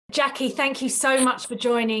Jacqui, thank you so much for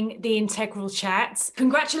joining the Integral Chat.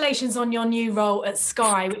 Congratulations on your new role at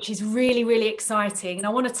Sky, which is really, really exciting. And I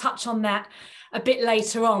want to touch on that a bit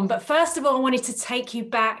later on. But first of all, I wanted to take you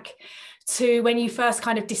back to when you first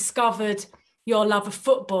kind of discovered your love of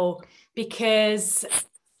football, because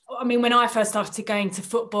I mean, when I first started going to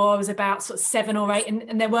football, I was about sort of 7 or 8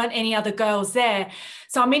 and there weren't any other girls there.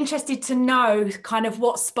 So I'm interested to know kind of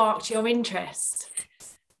what sparked your interest.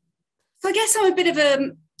 So I guess I'm a bit of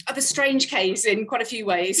a strange case in quite a few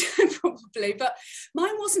ways, probably, but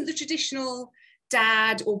mine wasn't the traditional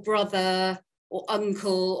dad or brother or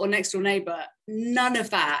uncle or next door neighbour. None of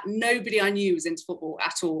that. Nobody I knew was into football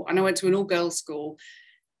at all. And I went to an all-girls school.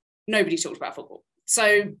 Nobody talked about football.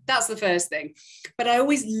 So that's the first thing. But I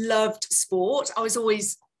always loved sport. I was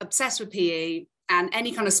always obsessed with PE and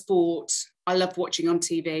any kind of sport I loved watching on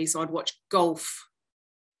TV. So I'd watch golf,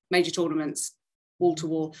 major tournaments, wall to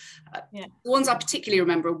wall. The ones I particularly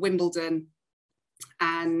remember are Wimbledon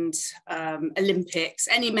and Olympics,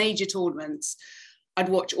 any major tournaments. I'd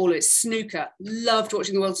watch all of it. Snooker, loved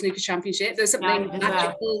watching the World Snooker Championship. There's something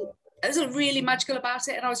magical. There's a really magical about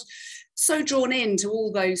it. And I was so drawn into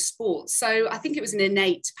all those sports. So I think it was an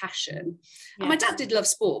innate passion. And my dad did love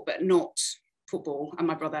sport, but not football. And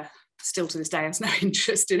my brother still to this day has no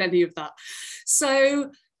interest in any of that.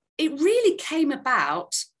 So it really came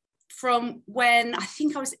about from when I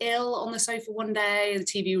think I was ill on the sofa one day, the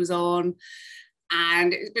TV was on,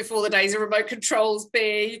 and it was before the days of remote controls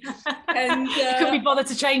be. And you couldn't be bothered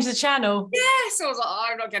to change the channel. Yeah, so I was like, oh,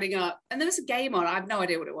 I'm not getting up. And there was a game on, I have no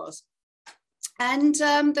idea what it was. And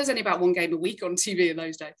there's only about one game a week on TV in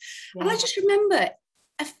those days. Yeah. And I just remember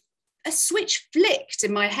a switch flicked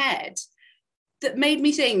in my head that made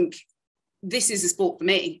me think, this is a sport for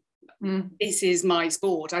me. This is my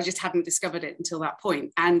sport. I just hadn't discovered it until that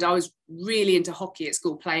point. And I was really into hockey at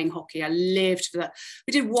school, playing hockey. I lived for that.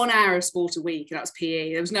 We did 1 hour of sport a week, and that was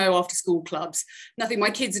PE. There was no after school clubs, nothing. My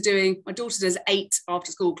kids are doing, my daughter does 8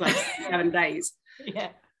 after school clubs in 7 days. Yeah.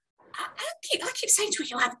 I keep saying to her,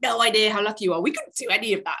 you have no idea how lucky you are. We couldn't do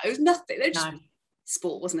any of that. It was nothing.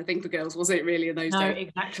 Sport wasn't a thing for girls, was it really, in those days? No,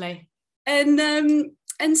 exactly.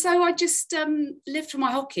 And so I just lived for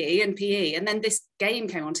my hockey and PE. And then this game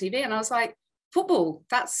came on TV and I was like, football,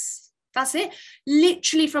 that's it.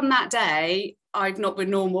 Literally from that day, I've not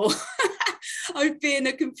been normal. I've been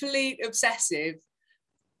a complete obsessive,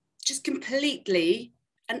 just completely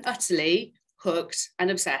and utterly hooked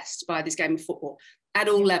and obsessed by this game of football at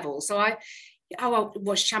all levels. So I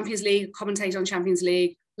watched Champions League, commentate on Champions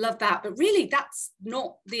League, love that. But really, that's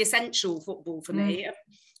not the essential football for me.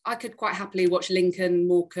 I could quite happily watch Lincoln,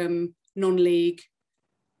 Morecambe, non-league,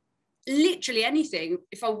 literally anything.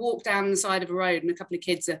 If I walk down the side of a road and a couple of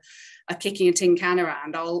kids are kicking a tin can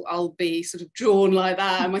around, I'll be sort of drawn like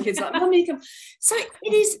that. And my kids are like, Mummy, come. So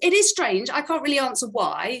it is strange. I can't really answer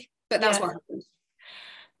why, but that's what happened.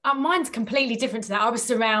 Mine's completely different to that. I was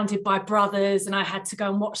surrounded by brothers and I had to go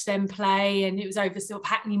and watch them play, and it was over sort of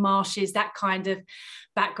Hackney Marshes, that kind of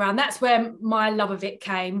background. That's where my love of it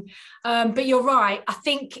came. But you're right. I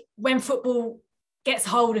think when football gets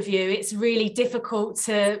hold of you, it's really difficult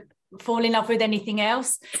to fall in love with anything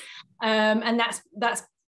else. And that's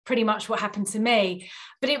pretty much what happened to me.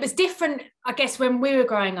 But it was different, I guess, when we were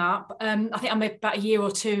growing up. I think I'm about a year or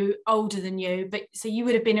two older than you, but so you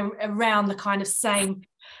would have been around the kind of same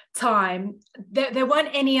time. There weren't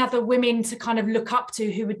any other women to kind of look up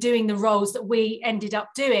to who were doing the roles that we ended up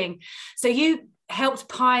doing. So you helped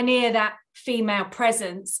pioneer that female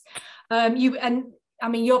presence.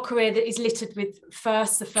 Your career that is littered with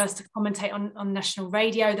firsts, the first to commentate on national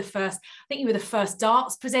radio, the first, I think you were the first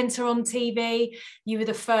darts presenter on TV, you were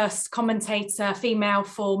the first commentator female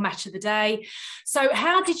for Match of the Day. So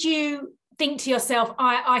how did you think to yourself,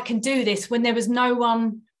 I can do this, when there was no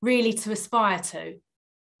one really to aspire to?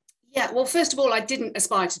 Yeah, well, first of all, I didn't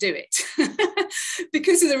aspire to do it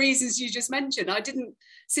because of the reasons you just mentioned. I didn't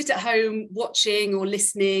sit at home watching or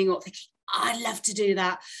listening or thinking, I'd love to do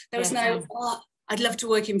that. There was no, I'd love to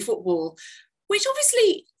work in football, which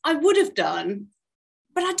obviously I would have done,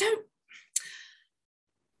 but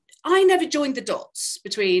I never joined the dots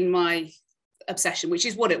between my obsession, which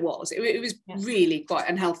is what it was. It was really quite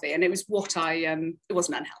unhealthy, and it was what it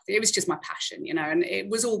wasn't unhealthy, it was just my passion, and it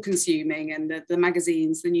was all consuming, and the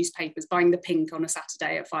magazines, the newspapers, buying the Pink on a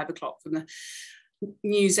Saturday at 5 o'clock from the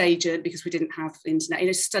news agent because we didn't have the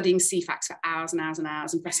internet, studying CFAX for hours and hours and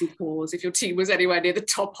hours and pressing pause if your team was anywhere near the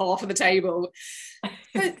top half of the table.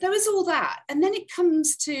 So there was all that. And then it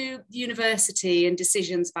comes to university and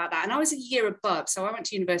decisions about that. And I was a year above. So I went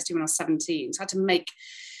to university when I was 17. So I had to make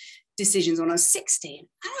decisions when I was 16.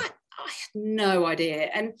 And I had no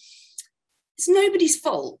idea. And it's nobody's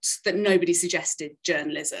fault that nobody suggested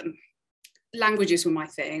journalism. Languages were my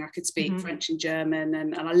thing. I could speak French and German,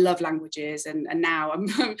 and I love languages. And now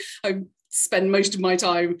I spend most of my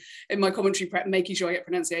time in my commentary prep making sure I get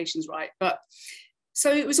pronunciations right. But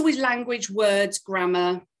so it was always language, words,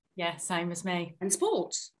 grammar. Yeah, same as me. And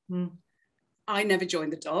sport. I never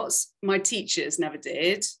joined the dots. My teachers never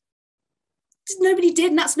did. Nobody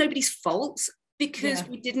did, and that's nobody's fault, because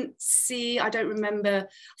we didn't see, I don't remember,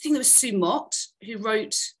 I think there was Sue Mott who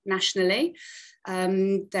wrote nationally.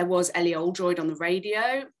 There was Ellie Oldroyd on the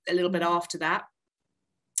radio a little bit after that.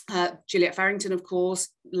 Juliet Farrington, of course,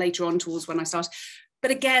 later on towards when I started. But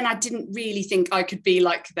again, I didn't really think I could be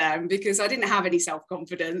like them, because I didn't have any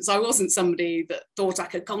self-confidence. I wasn't somebody that thought I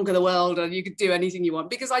could conquer the world and you could do anything you want,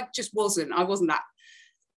 because I just wasn't. I wasn't that,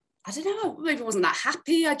 I don't know, maybe I wasn't that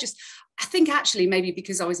happy. I think actually maybe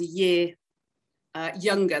because I was a year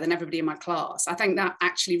younger than everybody in my class, I think that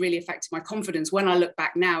actually really affected my confidence. When I look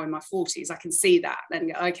back now in my 40s, I can see that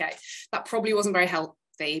and go, okay, that probably wasn't very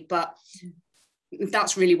healthy, but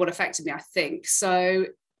that's really what affected me, I think. So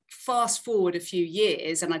fast forward a few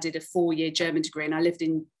years, and I did a 4-year German degree, and I lived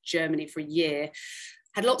in Germany for a year.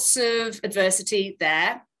 Had lots of adversity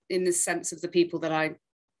there, in the sense of the people that I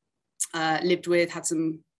lived with had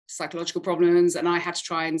some psychological problems, and I had to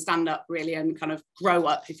try and stand up really and kind of grow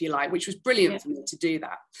up, if you like, which was brilliant for me to do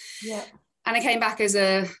that. And I came back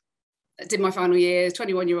did my final year,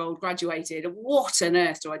 21-year-old, graduated. What on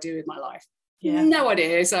earth do I do with my life? No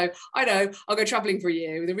idea. So I know I'll go traveling for a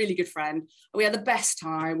year with a really good friend. We had the best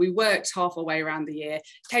time. We worked half our way around the year,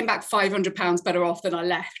 came back £500 better off than I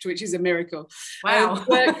left, which is a miracle. Wow.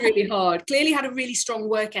 Worked really hard. Clearly had a really strong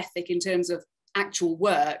work ethic in terms of actual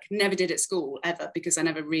work. Never did at school ever, because I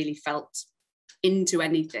never really felt into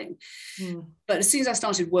anything. But as soon as I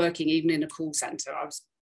started working, even in a call centre, I was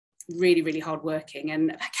really, really hard working,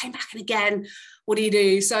 and I came back, and again, what do you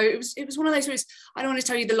do? So it was one of those where I don't want to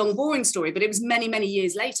tell you the long boring story, but it was many, many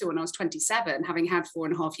years later, when I was 27, having had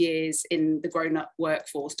 4.5 years in the grown-up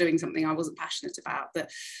workforce doing something I wasn't passionate about,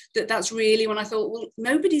 that's really when I thought, well,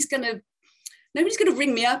 nobody's going to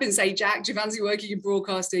ring me up and say, Jack, do you fancy working in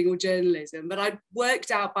broadcasting or journalism? But I'd worked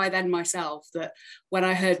out by then myself that when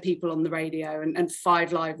I heard people on the radio, and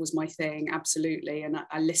 5 Live was my thing, absolutely. And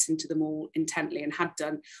I listened to them all intently, and had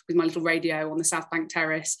done with my little radio on the South Bank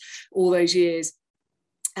Terrace all those years.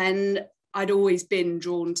 And I'd always been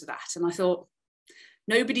drawn to that. And I thought,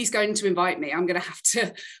 nobody's going to invite me. I'm going to have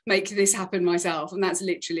to make this happen myself. And that's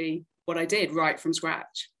literally what I did right from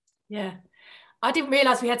scratch. Yeah. I didn't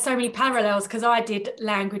realise we had so many parallels, because I did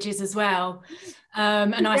languages as well.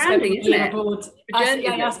 And I spent my year abroad.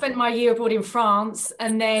 I spent my year abroad in France.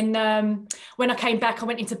 And then when I came back, I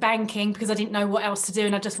went into banking, because I didn't know what else to do,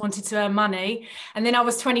 and I just wanted to earn money. And then I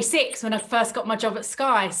was 26 when I first got my job at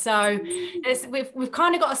Sky. So we've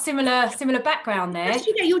kind of got a similar background there. How did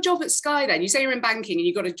you get your job at Sky then? You say you're in banking and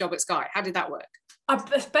you got a job at Sky. How did that work?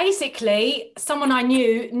 Basically, someone I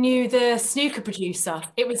knew the snooker producer.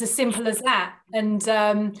 It was as simple as that. And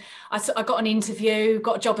I got an interview,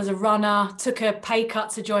 got a job as a runner, took a pay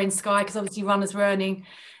cut to join Sky, because obviously runners were earning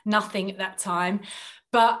nothing at that time.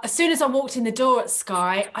 But as soon as I walked in the door at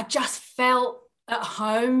Sky, I just felt at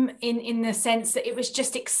home in the sense that it was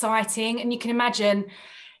just exciting. And you can imagine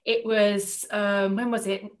it was, when was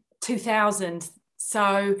it? 2000.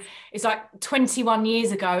 So it's like 21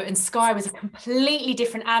 years ago, and Sky was a completely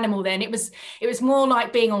different animal then. It was more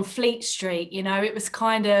like being on Fleet Street, you know. It was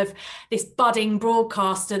kind of this budding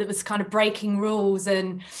broadcaster that was kind of breaking rules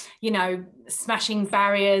and, you know, smashing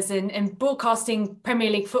barriers and broadcasting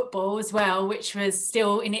Premier League football as well, which was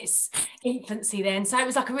still in its infancy then. So it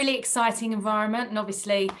was like a really exciting environment. And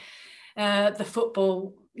obviously the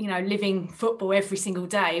football, you know, living football every single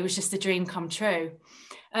day, it was just a dream come true.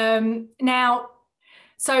 Now,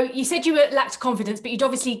 so you said you lacked confidence, but you'd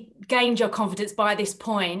obviously gained your confidence by this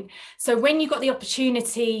point. So when you got the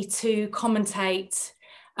opportunity to commentate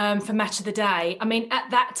for Match of the Day, I mean,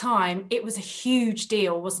 at that time, it was a huge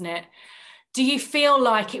deal, wasn't it? Do you feel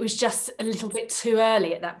like it was just a little bit too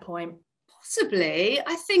early at that point? Possibly.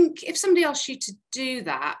 I think if somebody asks you to do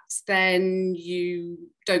that, then you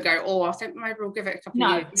don't go, oh, I think maybe we'll give it a couple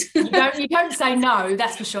of years. you don't say no,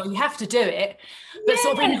 that's for sure. You have to do it. But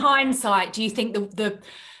sort of in hindsight, do you think the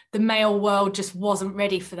male world just wasn't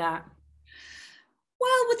ready for that?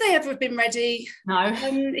 Well, would they ever have been ready? No.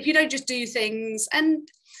 If you don't just do things. And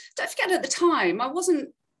don't forget, at the time, I wasn't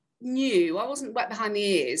new. I wasn't wet behind the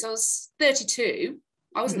ears. I was 32.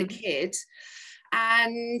 I wasn't a kid.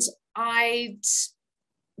 And I'd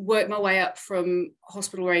worked my way up from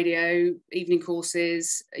hospital radio, evening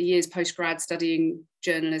courses, a year's postgrad studying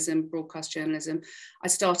journalism, broadcast journalism. I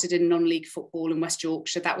started in non-league football in West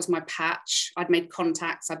Yorkshire. That was my patch. I'd made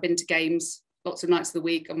contacts. I'd been to games lots of nights of the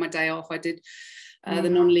week. On my day off, I did the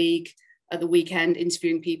non-league at the weekend,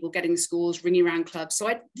 interviewing people, getting the scores, ringing around clubs. So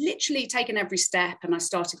I'd literally taken every step, and I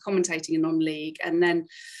started commentating in non-league, and then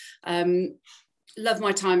loved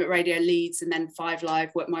my time at Radio Leeds, and then 5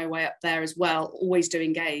 Live, worked my way up there as well, always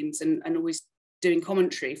doing games and always doing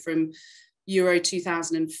commentary from Euro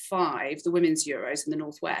 2005, the Women's Euros in the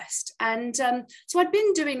Northwest. And so I'd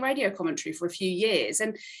been doing radio commentary for a few years.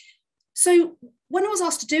 And so when I was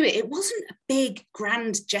asked to do it, it wasn't a big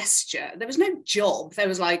grand gesture. There was no job. There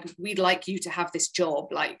was like, we'd like you to have this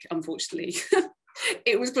job. Like, unfortunately,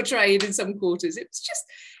 it was portrayed in some quarters. It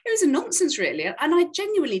was a nonsense, really. And I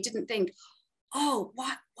genuinely didn't think, oh,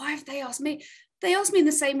 why have they asked me? They asked me in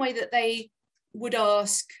the same way that they would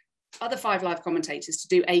ask other 5 Live commentators to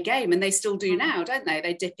do a game, and they still do now, don't they?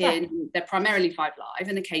 They dip in, they're primarily 5 Live,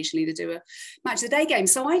 and occasionally they do a match of the day game.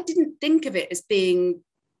 So I didn't think of it as being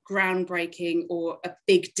groundbreaking or a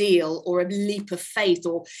big deal or a leap of faith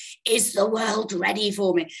or is the world ready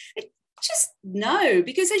for me? Just no,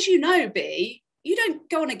 because as you know, B, you don't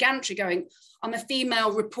go on a gantry going, I'm a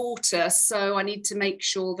female reporter, so I need to make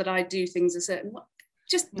sure that I do things a certain way.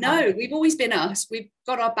 Just no, we've always been us. We've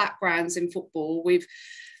got our backgrounds in football. We've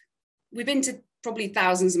been to probably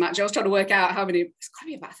thousands of matches. I was trying to work out how many, it's got to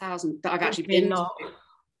be about 1,000 that I've actually been to.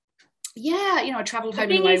 Yeah, you know, I travelled home.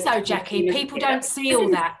 The thing is, though, Jacqui, people don't see all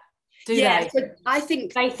that, do they? So I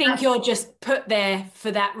think they think you're just put there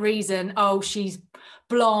for that reason. Oh, she's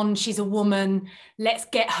blonde, she's a woman, let's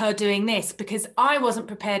get her doing this. Because I wasn't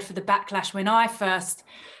prepared for the backlash when I first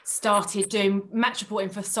started doing match reporting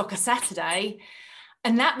for Soccer Saturday,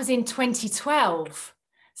 and that was in 2012.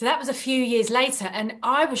 So that was a few years later, and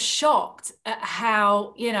I was shocked at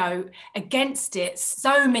how, you know, against it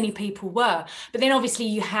so many people were. But then obviously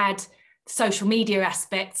you had social media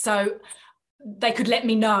aspect, so they could let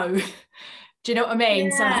me know. Do you know what I mean?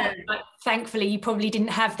 Yeah. So thankfully you probably didn't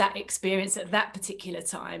have that experience at that particular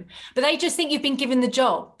time. But they just think you've been given the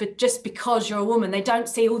job, but just because you're a woman, they don't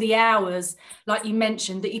see all the hours, like you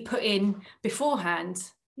mentioned, that you put in beforehand.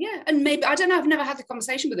 Yeah, and maybe, I don't know, I've never had the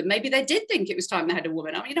conversation with them. Maybe they did think it was time they had a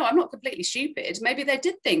woman. I mean, you know, I'm not completely stupid. Maybe they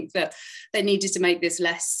did think that they needed to make this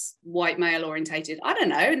less white male orientated. I don't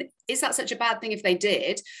know. And is that such a bad thing if they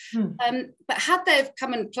did? But had they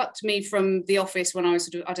come and plucked me from the office when I was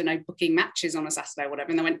sort of, I don't know, booking matches on a Saturday or whatever,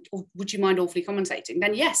 and they went, oh, would you mind awfully commentating?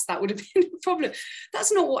 Then yes, that would have been a problem.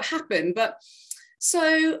 That's not what happened. But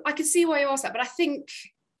so I could see why you asked that. But I think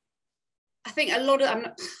a lot of,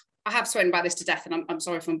 I have spoken about this to death, and I'm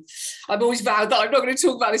sorry if I've always vowed that I'm not going to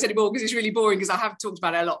talk about this anymore because it's really boring, because I have talked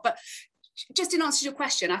about it a lot. But just in answer to your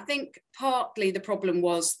question, I think partly the problem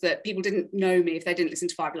was that people didn't know me if they didn't listen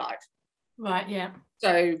to 5 Live. Right, yeah.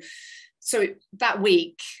 So that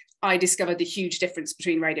week, I discovered the huge difference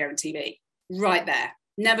between radio and TV right there.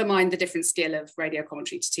 Never mind the different skill of radio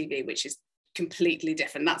commentary to TV, which is completely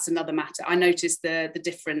different. That's another matter. I noticed the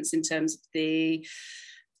difference in terms of the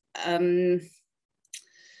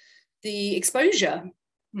exposure.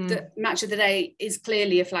 The Match of the Day is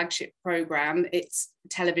clearly a flagship programme. It's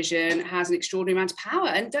television, it has an extraordinary amount of power.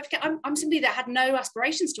 And don't forget, I'm somebody that had no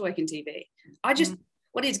aspirations to work in TV. I just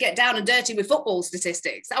wanted to get down and dirty with football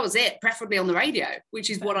statistics. That was it, preferably on the radio, which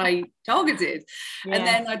is what I targeted. Yeah. And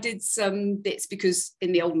then I did some bits, because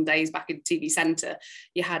in the olden days, back in TV Centre,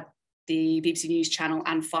 you had the BBC News Channel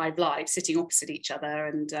and 5 Live sitting opposite each other.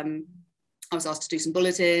 And I was asked to do some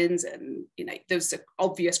bulletins, and, you know, there was an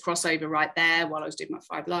obvious crossover right there while I was doing my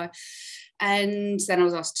 5 Live. And then I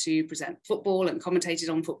was asked to present football and commentated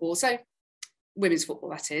on football. So women's football,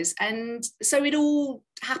 that is. And so it all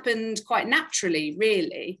happened quite naturally,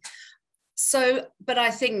 really. So, but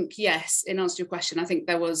I think, yes, in answer to your question, I think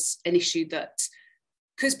there was an issue that,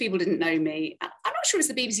 because people didn't know me, I'm not sure it's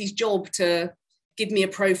the BBC's job to give me a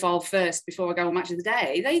profile first before I go on Match of the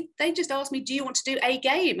Day. They just asked me, do you want to do a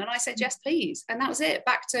game? And I said, yes, please. And that was it.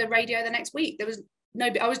 Back to radio the next week. There was no,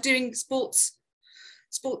 I was doing sport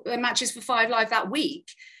matches for 5 Live that week.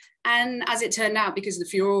 And as it turned out, because of the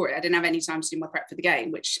furore, I didn't have any time to do my prep for the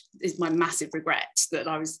game, which is my massive regret, that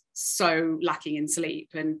I was so lacking in sleep.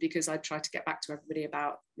 And because I tried to get back to everybody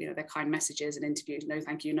about, you know, their kind messages and interviews, no,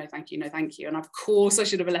 thank you, no, thank you, no, thank you. And of course, I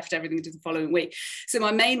should have left everything to the following week. So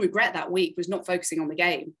my main regret that week was not focusing on the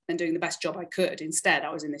game and doing the best job I could. Instead,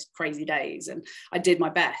 I was in this crazy daze, and I did my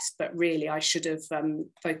best, but really I should have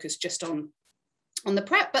focused just on the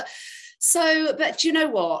prep. But you know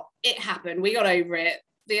what? It happened. We got over it.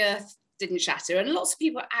 The earth didn't shatter, and lots of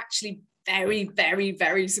people actually very, very,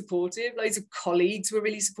 very supportive. Loads of colleagues were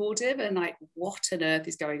really supportive, and like, what on earth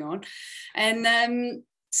is going on? And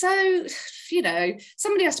so, you know,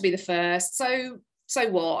 somebody has to be the first. So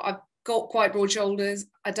what? I've got quite broad shoulders.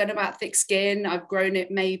 I don't know about thick skin. I've grown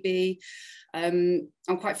it maybe. I'm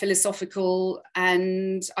quite philosophical,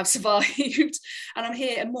 and I've survived, and I'm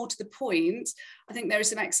here. And more to the point, I think there are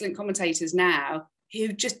some excellent commentators now who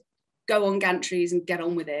just go on gantries and get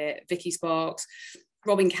on with it. Vicky Sparks,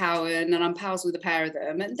 Robin Cowan, and I'm pals with a pair of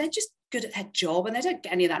them, and they're just good at their job, and they don't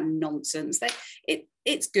get any of that nonsense.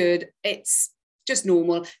 It's good. It's just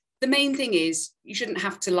normal. The main thing is you shouldn't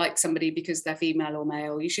have to like somebody because they're female or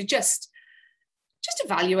male. You should just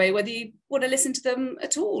evaluate whether you want to listen to them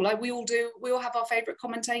at all. Like we all do. We all have our favourite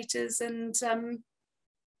commentators, and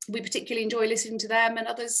we particularly enjoy listening to them, and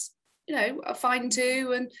others, you know, are fine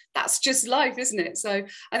too. And that's just life, isn't it? So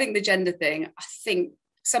I think the gender thing, I think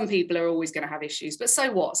some people are always going to have issues, but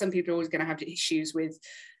so what? Some people are always going to have issues with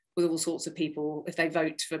all sorts of people if they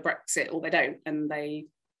vote for Brexit or they don't, and they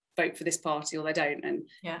vote for this party or they don't, and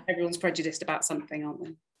everyone's prejudiced about something, aren't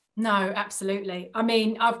they? No, absolutely. I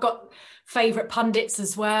mean, I've got favourite pundits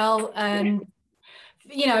as well, and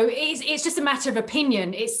you know, it's just a matter of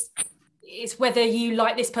opinion. It's whether you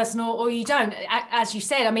like this person or you don't. As you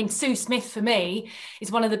said, I mean, Sue Smith for me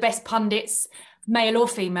is one of the best pundits, male or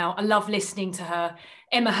female. I love listening to her.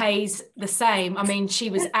 Emma Hayes, the same. I mean, she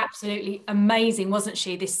was absolutely amazing, wasn't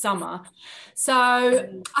she, this summer?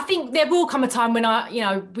 So I think there will come a time when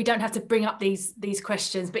we don't have to bring up these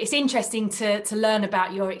questions, but it's interesting to learn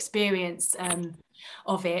about your experience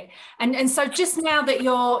of it. And so just now that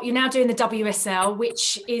you're now doing the WSL,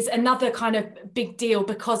 which is another kind of big deal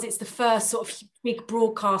because it's the first sort of big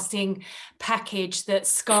broadcasting package that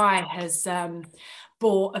Sky has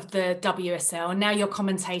bought of the WSL, and now you're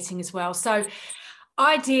commentating as well. So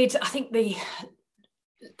I think the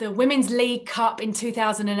Women's League Cup in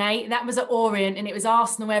 2008, that was at Orient, and it was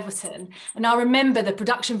Arsenal Everton. And I remember the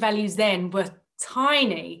production values then were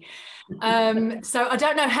tiny. So I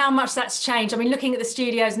don't know how much that's changed. I mean, looking at the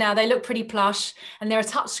studios now, they look pretty plush, and there are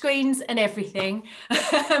touch screens and everything.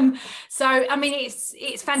 So, I mean,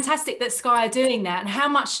 it's fantastic that Sky are doing that. And how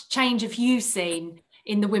much change have you seen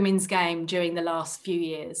in the women's game during the last few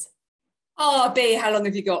years? Oh, B, how long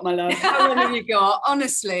have you got, my love? How long have you got?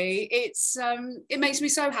 Honestly, it makes me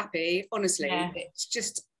so happy. Honestly, It's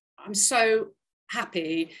just, I'm so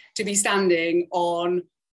happy to be standing on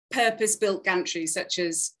purpose-built gantries such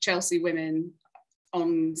as Chelsea Women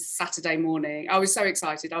on Saturday morning. I was so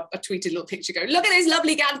excited. I tweeted a little picture going, look at this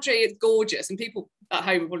lovely gantry, it's gorgeous. And people at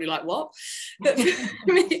home were probably like, what? But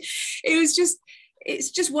I mean, it's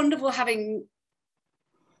just wonderful having,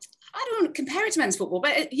 I don't want to compare it to men's football,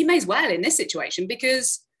 but you may as well in this situation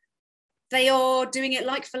because they are doing it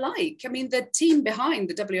like for like. I mean, the team behind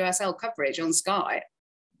the WSL coverage on Sky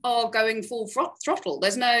are going full throttle.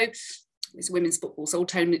 It's women's football, so we'll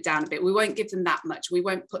tone it down a bit. We won't give them that much. We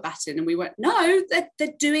won't put that in, and we won't. No,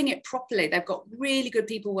 they're doing it properly. They've got really good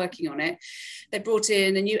people working on it. They brought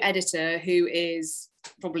in a new editor who is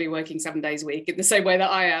probably working 7 days a week in the same way that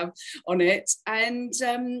I am on it. And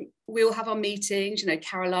we'll have our meetings, you know,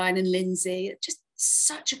 Caroline and Lindsay, just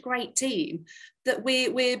such a great team that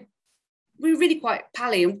we're really quite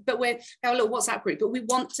pally, but we have a little WhatsApp group, but we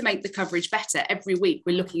want to make the coverage better every week.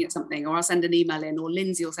 We're looking at something, or I'll send an email in, or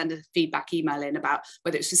Lindsay will send a feedback email in about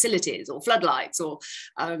whether it's facilities or floodlights or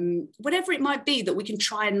whatever it might be, that we can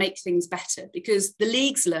try and make things better, because the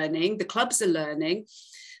league's learning, the clubs are learning.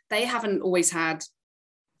 They haven't always had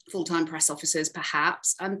full-time press officers,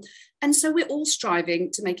 perhaps. And so we're all striving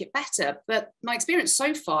to make it better. But my experience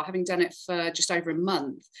so far, having done it for just over a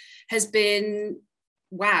month, has been,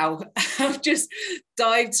 wow, I've just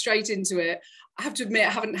dived straight into it. I have to admit,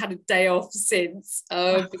 I haven't had a day off since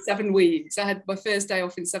for 7 weeks. I had my first day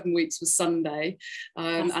off in 7 weeks was Sunday.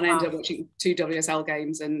 And I ended up watching 2 WSL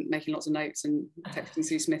games and making lots of notes and texting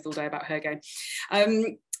Sue Smith all day about her game.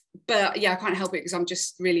 But yeah, I can't help it because I'm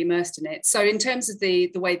just really immersed in it. So in terms of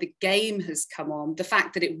the way the game has come on, the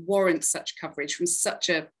fact that it warrants such coverage from such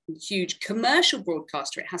a huge commercial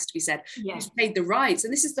broadcaster, it has to be said, who's paid the rights.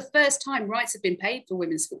 And this is the first time rights have been paid for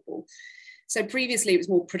women's football. So previously it was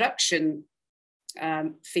more production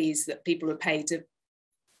fees that people would pay, to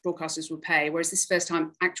broadcasters would pay, whereas this first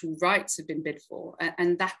time actual rights have been bid for.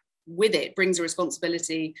 And that with it brings a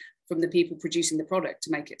responsibility from the people producing the product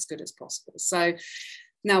to make it as good as possible. So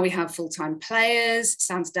now we have full-time players.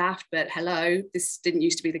 Sounds daft, but hello, this didn't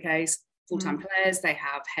used to be the case. Full-time players, they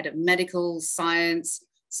have head of medical science,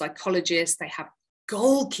 psychologists, they have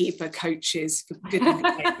goalkeeper coaches, for goodness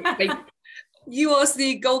sake. You ask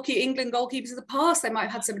the England goalkeepers of the past, they might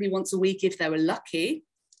have had somebody once a week if they were lucky.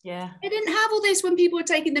 Yeah. They didn't have all this when people were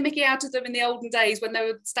taking the mickey out of them in the olden days, when they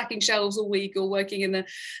were stacking shelves all week or working in the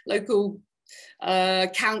local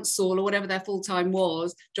council or whatever their full-time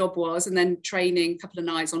job was, and then training a couple of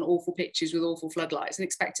nights on awful pitches with awful floodlights and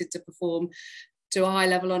expected to perform to a high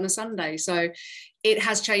level on a Sunday. So it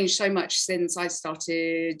has changed so much since I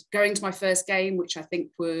started going to my first game, which I think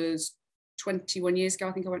was 21 years ago.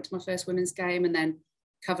 I think I went to my first women's game, and then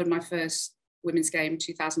covered my first women's game in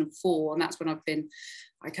 2004, and that's when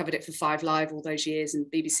I covered it for 5 Live all those years, and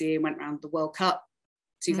BBC, and went around the World Cup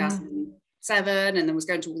 2007, and then was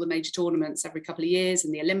going to all the major tournaments every couple of years,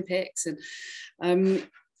 and the Olympics, and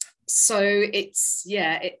so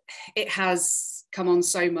it has come on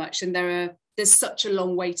so much, and there's such a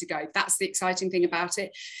long way to go. That's the exciting thing about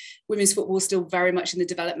it. Women's football is still very much in the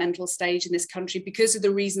developmental stage in this country because of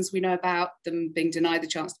the reasons we know about them being denied the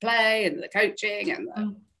chance to play, and the coaching, and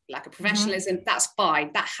the lack of professionalism. That's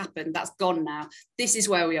fine. That happened. That's gone now. This is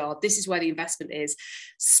where we are. This is where the investment is.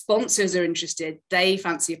 Sponsors are interested. They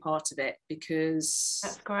fancy a part of it because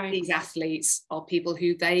that's great. These athletes are people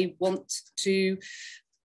who they want to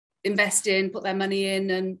invest in, put their money in.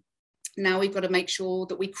 And now we've got to make sure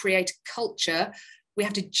that we create a culture. We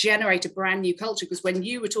have to generate a brand new culture, because when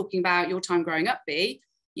you were talking about your time growing up, B,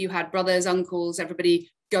 you had brothers, uncles, everybody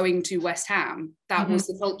going to West Ham. That was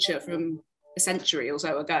the culture from a century or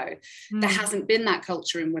so ago. There hasn't been that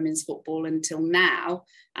culture in women's football until now,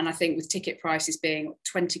 and I think with ticket prices being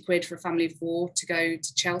 20 quid for a family of 4 to go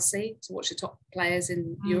to Chelsea to watch the top players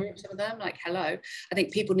in Europe, some of them, like, hello, I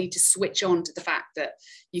think people need to switch on to the fact that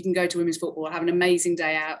you can go to women's football, have an amazing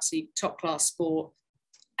day out, see top class sport,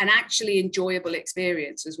 and actually enjoyable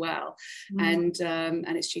experience as well, and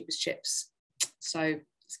it's cheap as chips. So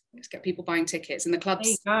let's get people buying tickets, and the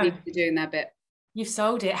clubs need to be doing their bit. You've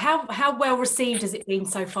sold it. How well received has it been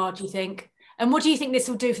so far, do you think? And what do you think this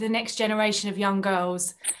will do for the next generation of young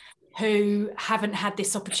girls who haven't had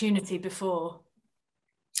this opportunity before?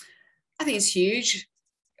 I think it's huge.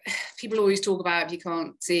 People always talk about, if you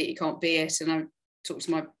can't see it, you can't be it. And I've talked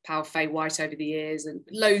to my pal Faye White over the years, and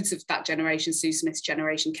loads of that generation, Sue Smith's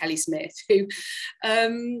generation, Kelly Smith, who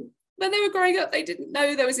when they were growing up, they didn't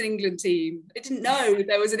know there was an England team. They didn't know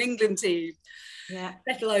there was an England team. Yeah.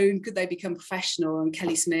 Let alone could they become professional. And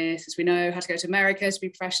Kelly Smith, as we know, had to go to America to be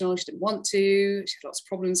professional. She didn't want to. She had lots of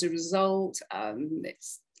problems as a result.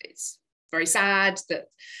 It's very sad that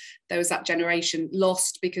there was that generation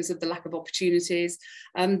lost because of the lack of opportunities.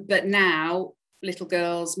 But now, little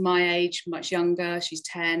girls my age, much younger, she's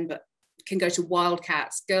 10, but can go to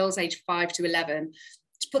Wildcats, girls aged 5 to 11,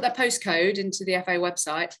 to put their postcode into the FA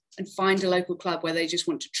website and find a local club where they just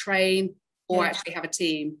want to train or actually have a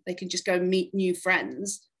team. They can just go meet new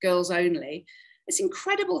friends, girls only. It's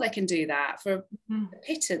incredible they can do that for a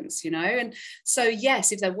pittance, you know. And so,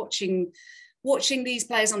 yes, if they're watching these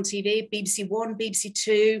players on TV, BBC One, BBC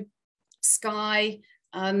Two, Sky,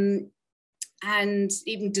 and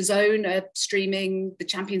even DAZN are streaming the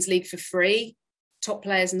Champions League for free. Top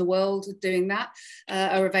players in the world are doing that,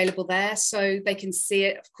 are available there. So they can see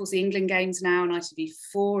it. Of course, the England games now on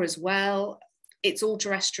ITV4 as well. It's all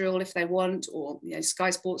terrestrial if they want, or, you know, Sky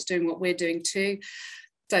Sports doing what we're doing too.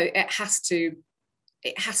 So it has to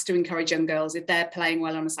encourage young girls. If they're playing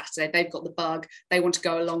well on a Saturday, they've got the bug, they want to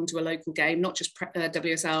go along to a local game, not just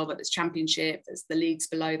WSL, but there's Championship, there's the leagues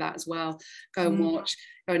below that as well. Go and watch,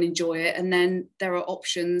 go and enjoy it. And then there are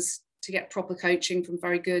options to get proper coaching from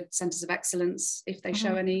very good centres of excellence if they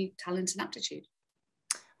show any talent and aptitude.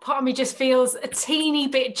 Part of me just feels a teeny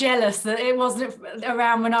bit jealous that it wasn't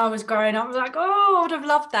around when I was growing up. I was like, oh, I would have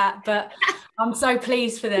loved that. But I'm so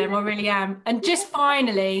pleased for them. I really am. And just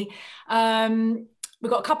finally, we've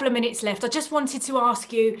got a couple of minutes left. I just wanted to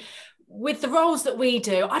ask you, with the roles that we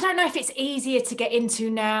do, I don't know if it's easier to get into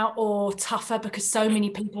now or tougher because so many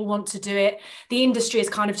people want to do it. The industry has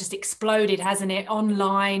kind of just exploded, hasn't it?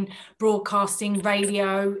 Online, broadcasting,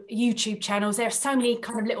 radio, YouTube channels. There are so many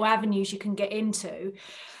kind of little avenues you can get into.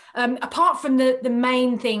 Apart from the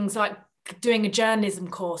main things like doing a journalism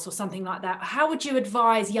course or something like that, how would you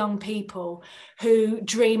advise young people who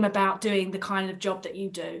dream about doing the kind of job that you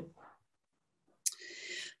do?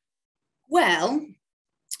 Well,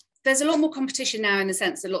 there's a lot more competition now in the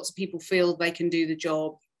sense that lots of people feel they can do the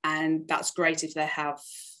job, and that's great if they have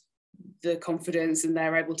the confidence and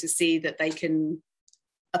they're able to see that they can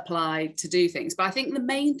apply to do things. But I think the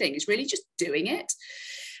main thing is really just doing it.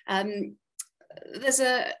 There's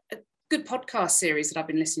a good podcast series that I've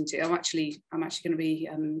been listening to. I'm actually going to be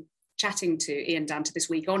chatting to Ian Dante this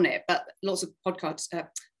week on it, but lots of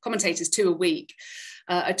commentators, 2 a week,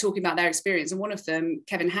 are talking about their experience. And one of them,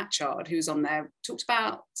 Kevin Hatchard, who's on there, talked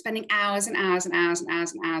about spending hours and hours and hours and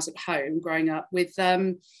hours and hours at home growing up with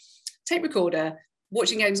tape recorder,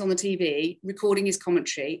 watching games on the TV, recording his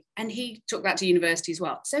commentary, and he took that to university as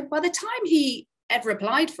well. So by the time he ever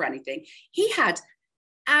applied for anything, he had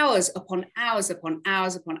hours upon hours upon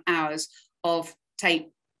hours upon hours of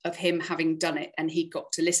tape of him having done it, and he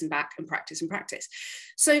got to listen back and practice and practice.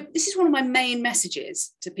 So this is one of my main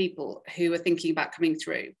messages to people who are thinking about coming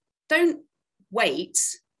through. Don't wait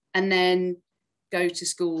and then go to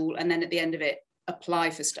school and then at the end of it apply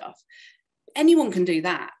for stuff. Anyone can do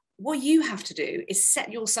that. What you have to do is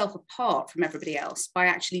set yourself apart from everybody else by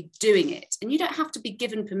actually doing it. And you don't have to be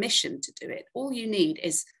given permission to do it. All you need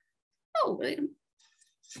is, oh, what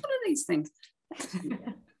are these things? What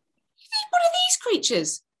are these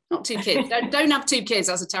creatures? Not 2 kids. Don't have 2 kids.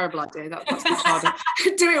 That's a terrible idea. That's much harder.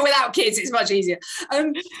 Do it without kids. It's much easier. But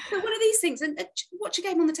one of these things, and watch a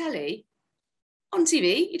game on the telly, on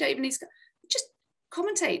TV. You don't even need to just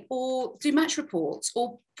commentate or do match reports,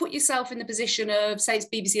 or put yourself in the position of, say, it's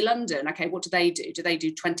BBC London. Okay, what do they do? Do they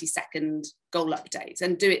do 20-second goal updates?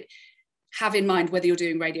 And do it. Have in mind whether you're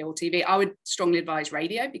doing radio or TV. I would strongly advise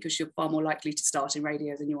radio, because you're far more likely to start in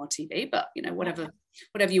radio than you are TV, but you know, whatever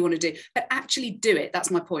you want to do, but actually do it. That's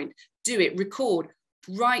my point. Do it, record,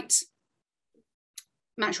 write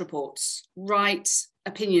match reports, write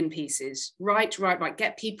opinion pieces, write,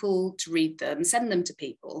 get people to read them, send them to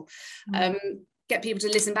people, get people to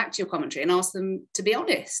listen back to your commentary and ask them to be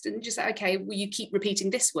honest, and just say, okay, will you keep repeating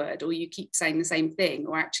this word, or you keep saying the same thing,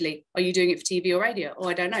 or actually, are you doing it for TV or radio? Or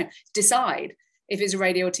I don't know. Decide if it's a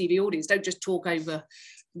radio or TV audience. Don't just talk over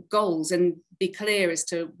goals, and be clear as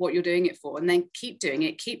to what you're doing it for, and then keep doing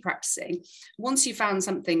it, keep practicing. Once you found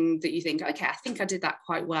something that you think, okay, I think I did that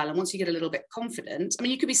quite well, and once you get a little bit confident, I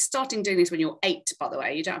mean, you could be starting doing this when you're 8, by the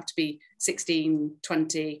way. You don't have to be 16,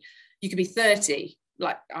 20, you could be 30.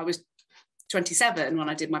 Like I was 27 when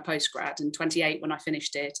I did my postgrad, and 28 when I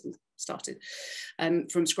finished it and started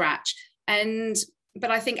from scratch. But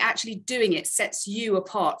I think actually doing it sets you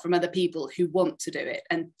apart from other people who want to do it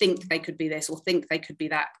and think they could be this or think they could be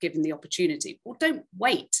that given the opportunity. Well, don't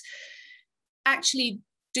wait. Actually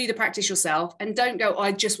do the practice yourself, and don't go, oh,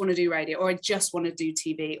 I just want to do radio, or I just want to do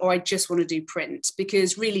TV, or I just want to do print,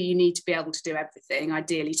 because really you need to be able to do everything,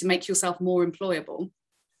 ideally, to make yourself more employable.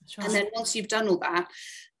 Right. And then once you've done all that,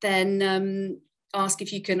 then ask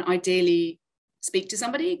if you can ideally speak to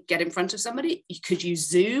somebody, get in front of somebody. You could use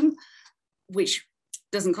Zoom, which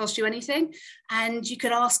doesn't cost you anything. And you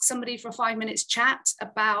could ask somebody for a 5 minutes chat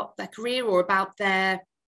about their career, or about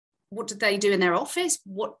what did they do in their office?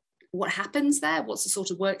 What happens there? What's the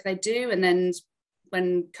sort of work they do? And then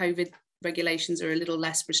when COVID regulations are a little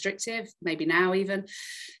less restrictive, maybe now even,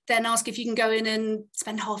 then ask if you can go in and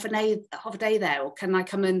spend half a day there, or can I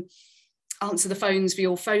come and answer the phones for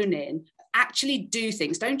your phone in? Actually do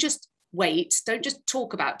things. Don't just wait. Don't just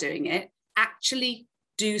talk about doing it. Actually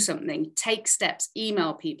do something. Take steps.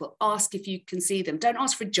 Email people. Ask if you can see them. Don't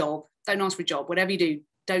ask for a job. Don't ask for a job. Whatever you do,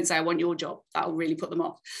 don't say, I want your job. That'll really put them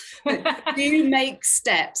off. But do make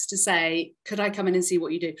steps to say, could I come in and see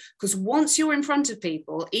what you do? Because once you're in front of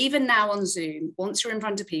people, even now on Zoom, once you're in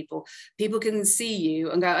front of people, people can see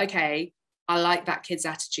you and go, okay, I like that kid's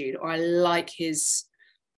attitude, or I like his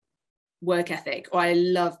work ethic, or I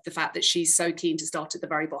love the fact that she's so keen to start at the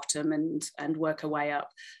very bottom and work her way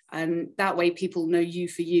up. And that way people know you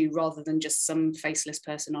for you, rather than just some faceless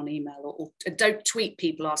person on email. Or don't tweet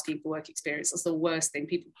people asking for work experience. That's the worst thing.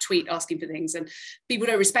 People tweet asking for things and people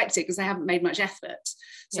don't respect it because they haven't made much effort.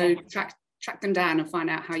 So yeah. track them down and find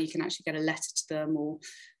out how you can actually get a letter to them, or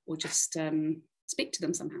just speak to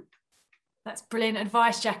them somehow. That's brilliant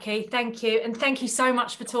advice, Jacqui. Thank you. And thank you so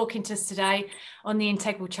much for talking to us today on the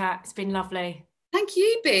Integral Chat. It's been lovely. Thank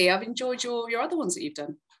you, Bea. I've enjoyed your other ones that you've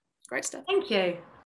done. Great stuff. Thank you.